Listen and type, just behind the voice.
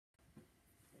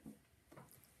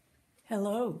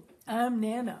Hello, I'm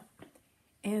Nana,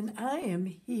 and I am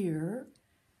here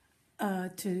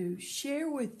to share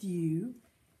with you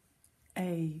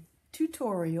a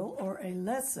tutorial or a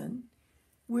lesson.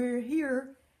 We're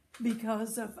here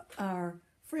because of our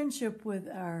friendship with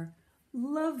our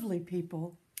lovely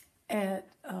people at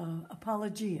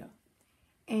Apologia.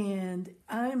 And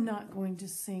I'm not going to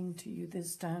sing to you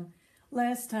this time.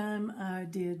 Last time I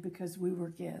did because we were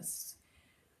guests.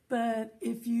 But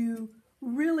if you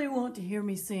really want to hear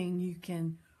me sing, you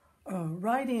can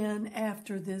write in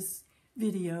after this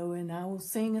video and I will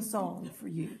sing a song for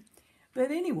you. But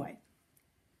anyway,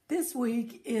 this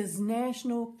week is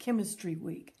National Chemistry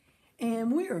Week,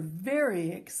 and we are very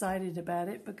excited about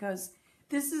it because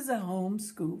this is a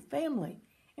homeschool family,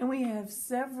 and we have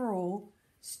several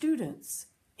students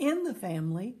in the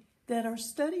family that are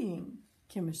studying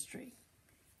chemistry.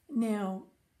 Now,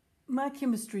 my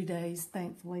chemistry days,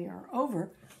 thankfully, are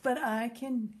over, but I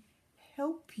can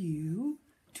help you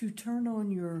to turn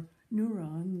on your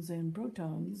neurons and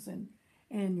protons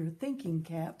and your thinking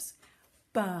caps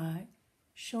by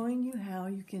showing you how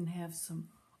you can have some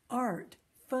art,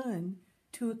 fun,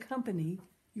 to accompany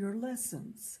your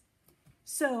lessons.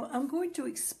 So I'm going to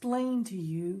explain to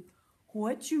you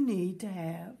what you need to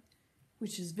have,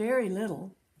 which is very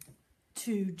little,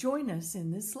 to join us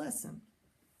in this lesson.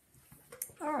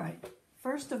 All right,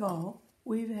 first of all,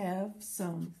 we have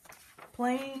some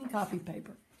plain copy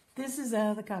paper. This is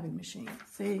out of the copy machine.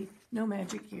 See, no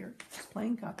magic here, it's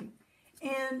plain copy.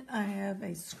 And I have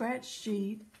a scratch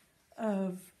sheet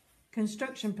of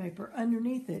construction paper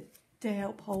underneath it to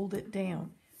help hold it down.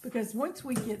 Because once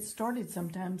we get started,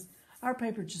 sometimes our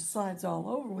paper just slides all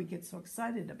over. We get so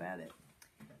excited about it.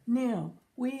 Now,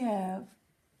 we have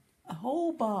a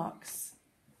whole box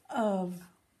of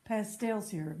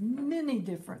pastels here, many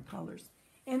different colors.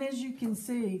 And as you can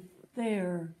see,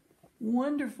 they're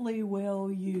wonderfully well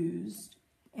used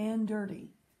and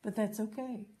dirty, but that's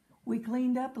okay. We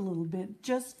cleaned up a little bit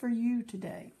just for you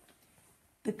today.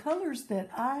 The colors that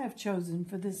I have chosen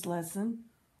for this lesson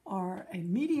are a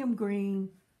medium green,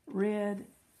 red,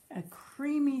 a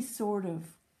creamy sort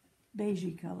of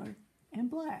beigey color, and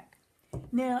black.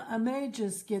 Now, I may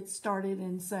just get started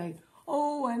and say,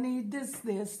 oh, I need this,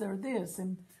 or this,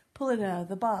 and pull it out of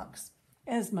the box,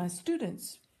 as my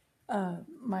students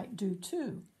might do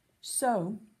too.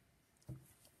 So,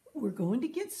 we're going to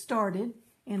get started,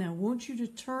 and I want you to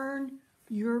turn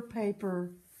your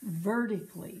paper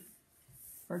vertically,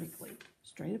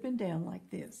 straight up and down like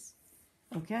this,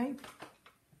 okay?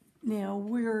 Now,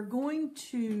 we're going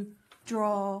to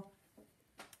draw.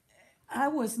 I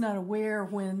was not aware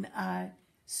when I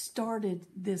started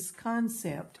this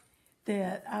concept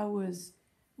that I was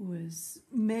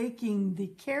making the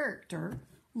character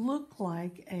look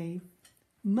like a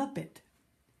Muppet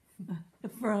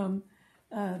from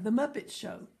the Muppet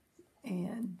Show.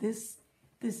 And this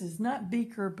is not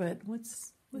Beaker, but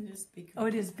what's it is Beaker. Oh,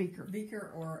 it is Beaker.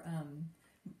 Beaker or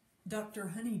Dr.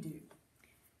 Honeydew.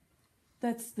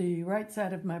 That's the right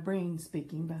side of my brain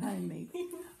speaking behind me.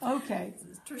 Okay.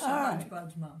 It's Trisha All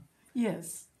Hodgepodge mom.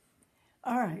 Yes.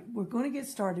 All right, we're going to get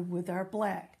started with our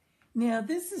black. Now,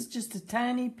 this is just a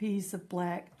tiny piece of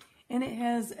black, and it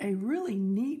has a really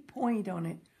neat point on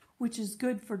it, which is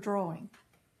good for drawing.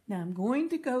 Now, I'm going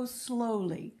to go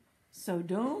slowly, so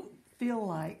don't feel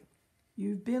like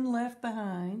you've been left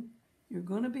behind. You're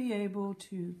going to be able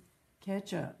to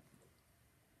catch up.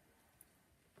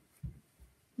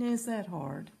 Now, is that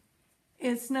hard?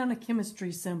 It's not a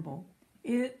chemistry symbol.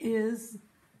 It is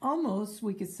almost,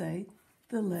 we could say,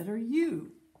 the letter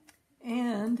U.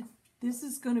 And this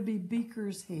is going to be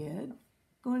Beaker's head.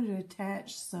 Going to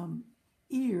attach some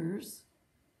ears,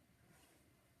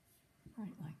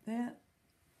 right like that.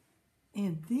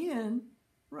 And then,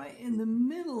 right in the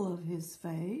middle of his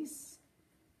face,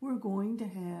 we're going to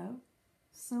have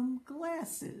some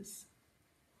glasses.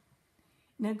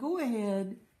 Now go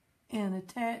ahead and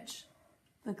attach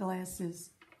the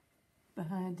glasses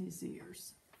behind his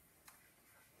ears.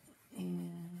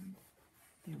 And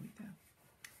there we go.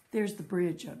 There's the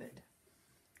bridge of it,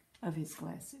 of his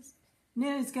glasses.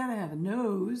 Now he's got to have a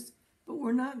nose, but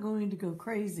we're not going to go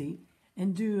crazy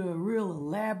and do a real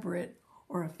elaborate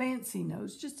or a fancy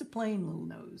nose, just a plain little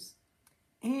nose.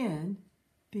 And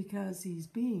because he's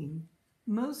being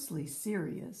mostly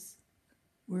serious,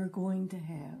 we're going to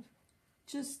have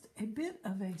just a bit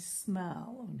of a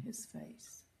smile on his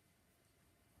face.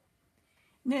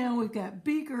 Now we've got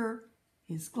Beaker,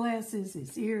 his glasses,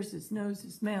 his ears, his nose,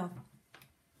 his mouth.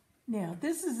 Now,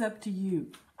 this is up to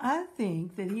you. I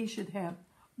think that he should have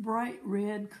bright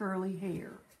red curly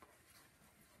hair.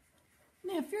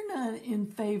 Now, if you're not in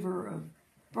favor of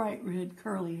bright red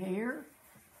curly hair,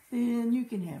 then you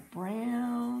can have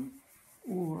brown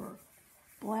or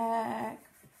black.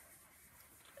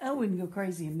 I wouldn't go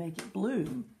crazy and make it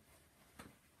blue.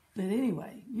 But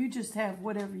anyway, you just have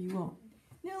whatever you want.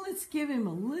 Now let's give him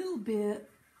a little bit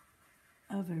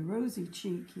of a rosy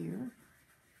cheek here.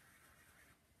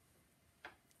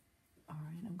 All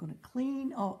right, I'm going to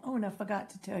clean. Oh, and I forgot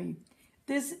to tell you,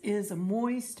 this is a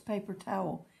moist paper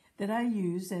towel that I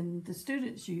use and the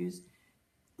students use,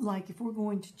 like if we're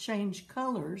going to change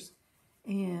colors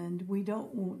and we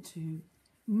don't want to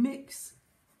mix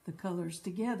the colors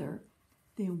together,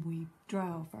 then we dry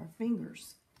off our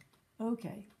fingers.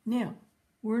 Okay, now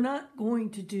we're not going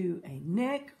to do a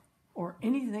neck or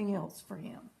anything else for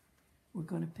him. We're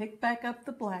going to pick back up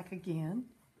the black again,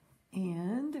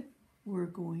 and we're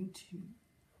going to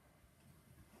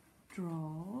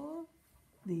draw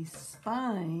the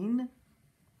spine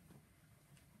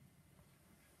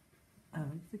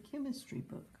of the chemistry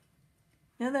book.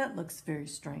 Now that looks very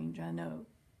strange, I know,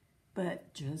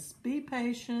 but just be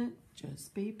patient,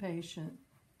 just be patient.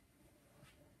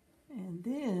 And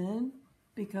then,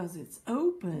 because it's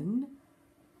open,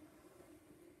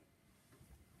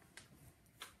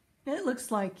 it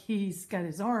looks like he's got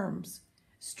his arms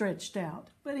stretched out,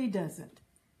 but he doesn't.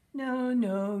 No,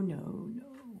 no, no, no.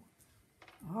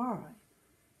 All right,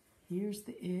 here's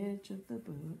the edge of the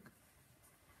book.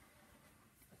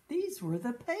 These were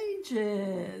the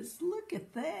pages. Look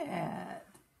at that.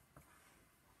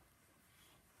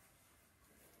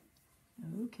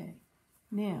 Okay,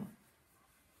 now,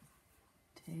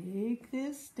 take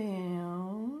this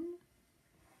down.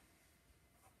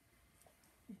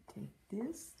 Take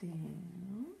this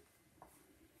down.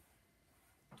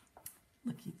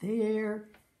 Looky there.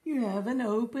 You have an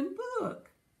open book.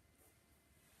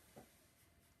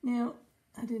 Now,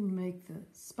 I didn't make the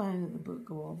spine of the book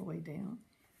go all the way down.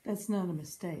 That's not a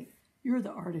mistake. You're the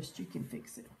artist. You can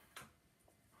fix it.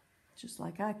 Just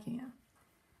like I can.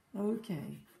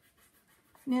 Okay.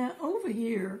 Now, over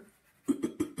here,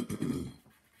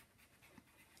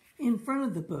 in front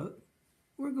of the book,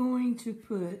 we're going to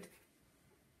put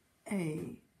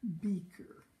a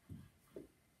beaker.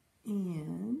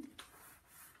 And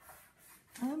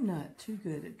I'm not too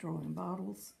good at drawing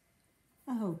bottles.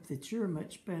 I hope that you're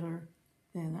much better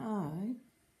than I.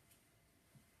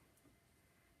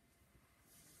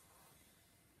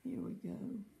 Here we go.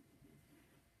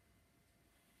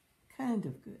 Kind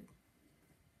of good.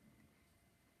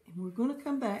 And we're going to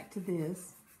come back to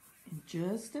this in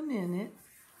just a minute.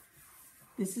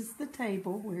 This is the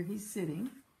table where he's sitting.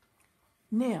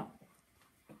 Now,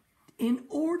 in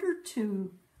order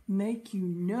to make you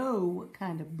know what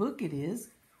kind of book it is,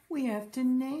 we have to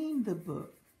name the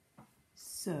book.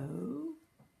 So,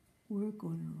 we're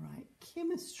going to write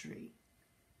chemistry.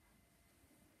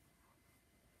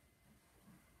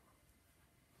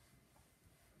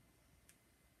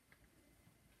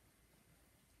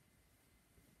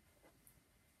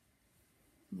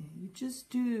 Now, you just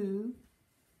do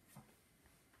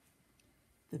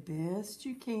the best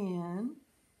you can.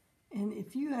 And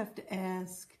if you have to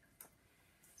ask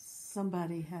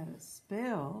somebody how to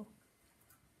spell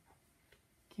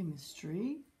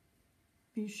chemistry,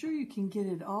 be sure you can get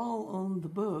it all on the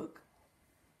book.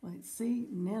 Like, see,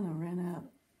 Nana ran out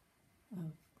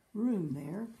of room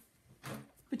there.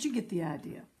 But you get the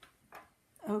idea.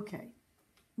 Okay,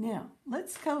 now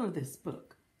let's color this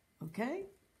book, okay?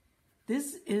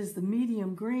 This is the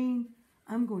medium green.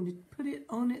 I'm going to put it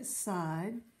on its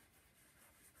side.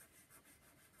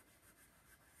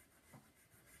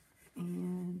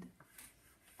 And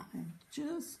I'm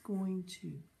just going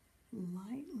to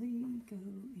lightly go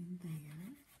in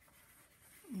there.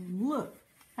 And look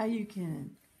how you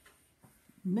can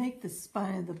make the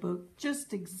spine of the book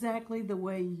just exactly the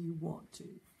way you want to.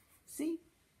 See?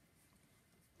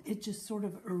 It just sort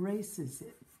of erases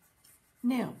it.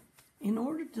 Now, in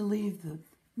order to leave the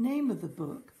name of the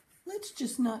book, let's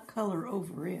just not color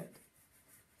over it.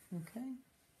 Okay?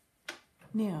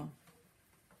 Now,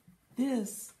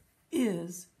 this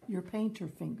is your painter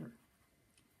finger.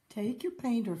 Take your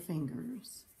painter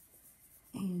fingers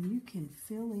and you can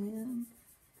fill in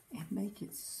and make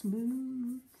it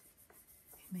smooth and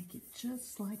make it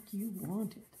just like you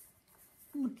want it.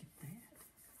 Look at that.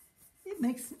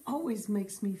 It always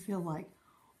makes me feel like,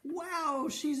 wow,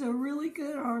 she's a really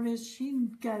good artist. She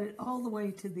got it all the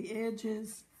way to the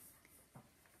edges.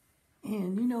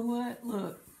 And you know what?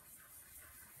 Look,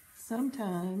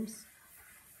 sometimes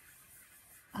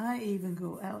I even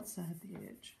go outside the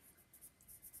edge.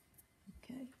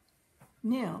 Okay.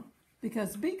 Now,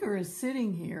 because Beaker is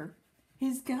sitting here,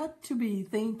 he's got to be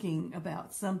thinking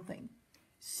about something.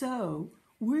 So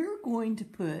we're going to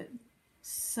put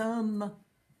some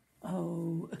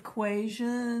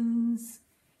equations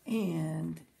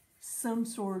and some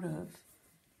sort of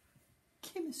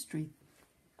chemistry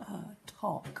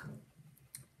talk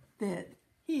that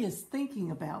he is thinking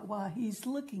about while he's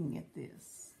looking at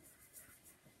this.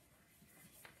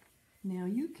 Now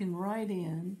you can write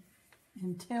in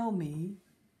and tell me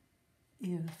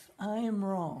if I am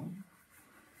wrong.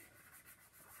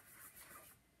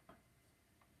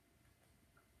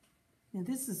 Now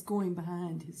this is going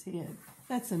behind his head.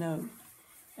 That's an O,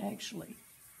 actually.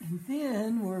 And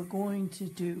then we're going to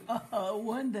do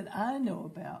one that I know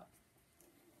about.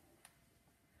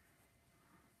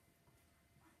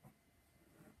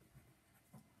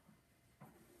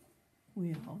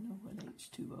 We all know what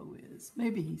H2O is.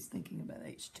 Maybe he's thinking about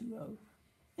H2O.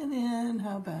 And then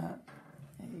how about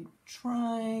a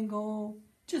triangle,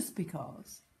 just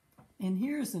because. And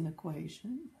here's an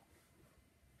equation.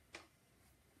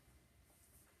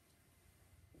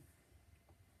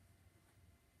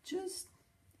 Just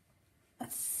a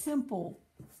simple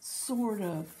sort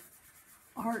of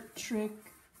art trick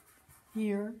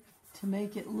here to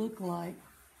make it look like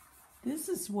this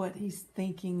is what he's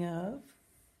thinking of.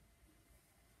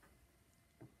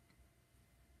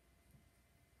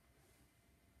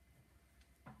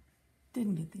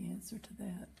 Didn't get the answer to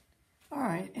that. All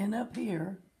right, and up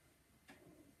here,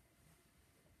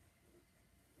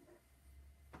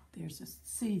 there's a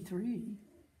C3.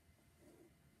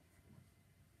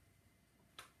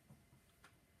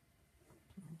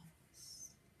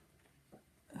 Plus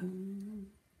O2.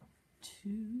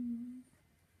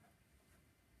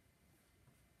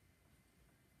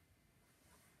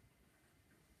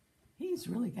 He's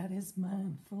really got his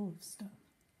mind full of stuff.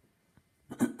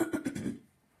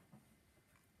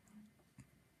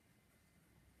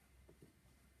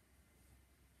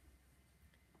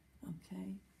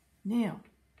 Okay, now,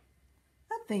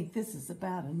 I think this is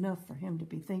about enough for him to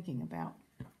be thinking about.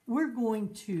 We're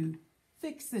going to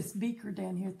fix this beaker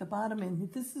down here at the bottom,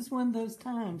 and this is one of those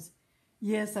times.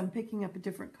 Yes, I'm picking up a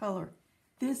different color.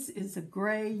 This is a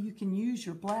gray. You can use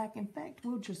your black. In fact,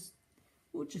 we'll just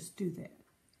do that.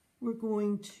 We're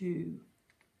going to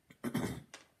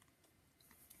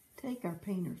take our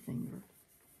painter finger,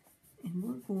 and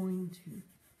we're going to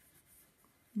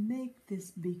make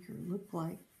this beaker look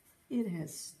like it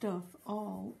has stuff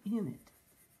all in it.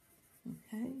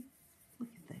 Okay? Look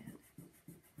at that.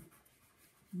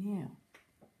 Now,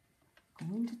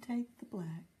 going to take the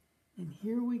black, and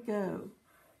here we go.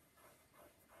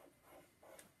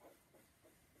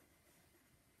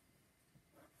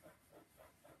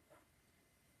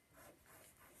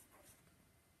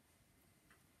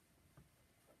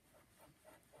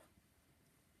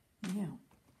 Now,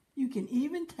 you can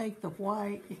even take the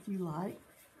white if you like,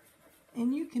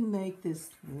 and you can make this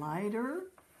lighter.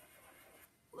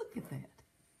 Look at that.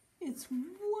 It's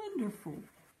wonderful.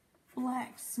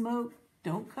 Black smoke.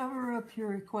 Don't cover up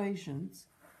your equations.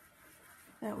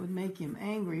 That would make him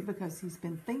angry because he's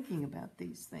been thinking about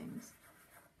these things.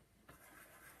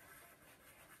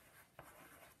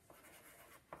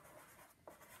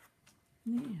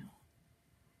 Now,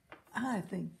 I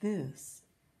think this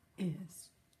is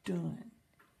done.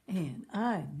 And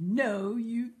I know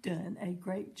you've done a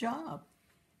great job.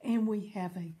 And we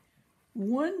have a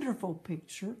wonderful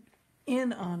picture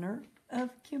in honor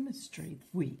of Chemistry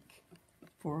Week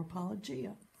for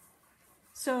Apologia.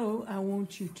 So I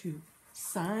want you to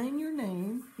sign your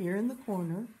name here in the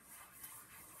corner.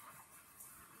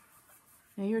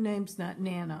 Now your name's not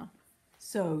Nana,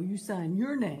 so you sign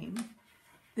your name,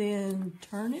 then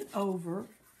turn it over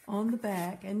on the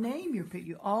back and name your picture.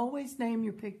 You always name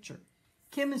your picture.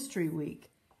 Chemistry Week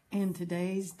and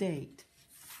today's date.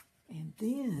 And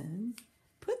then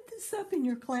put this up in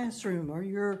your classroom or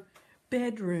your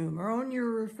bedroom or on your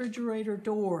refrigerator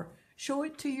door. Show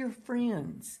it to your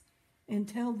friends and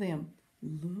tell them,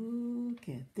 look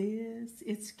at this.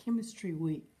 It's Chemistry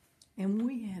Week. And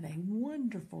we had a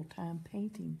wonderful time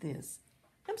painting this.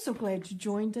 I'm so glad you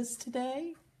joined us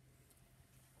today.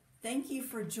 Thank you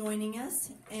for joining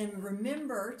us, and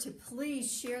remember to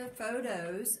please share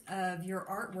photos of your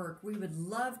artwork. We would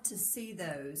love to see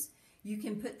those. You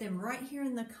can put them right here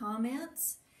in the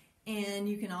comments, and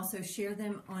you can also share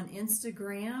them on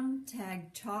Instagram,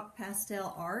 tag Chalk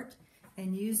Pastel Art,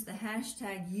 and use the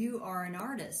hashtag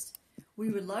YouAreAnArtist.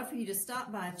 We would love for you to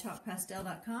stop by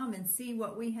chalkpastel.com and see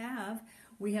what we have.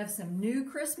 We have some new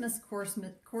Christmas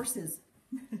courses.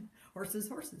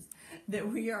 Horses, that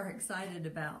we are excited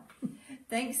about.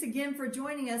 Thanks again for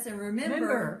joining us, and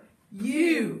remember,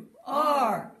 you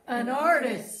are an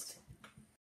artist.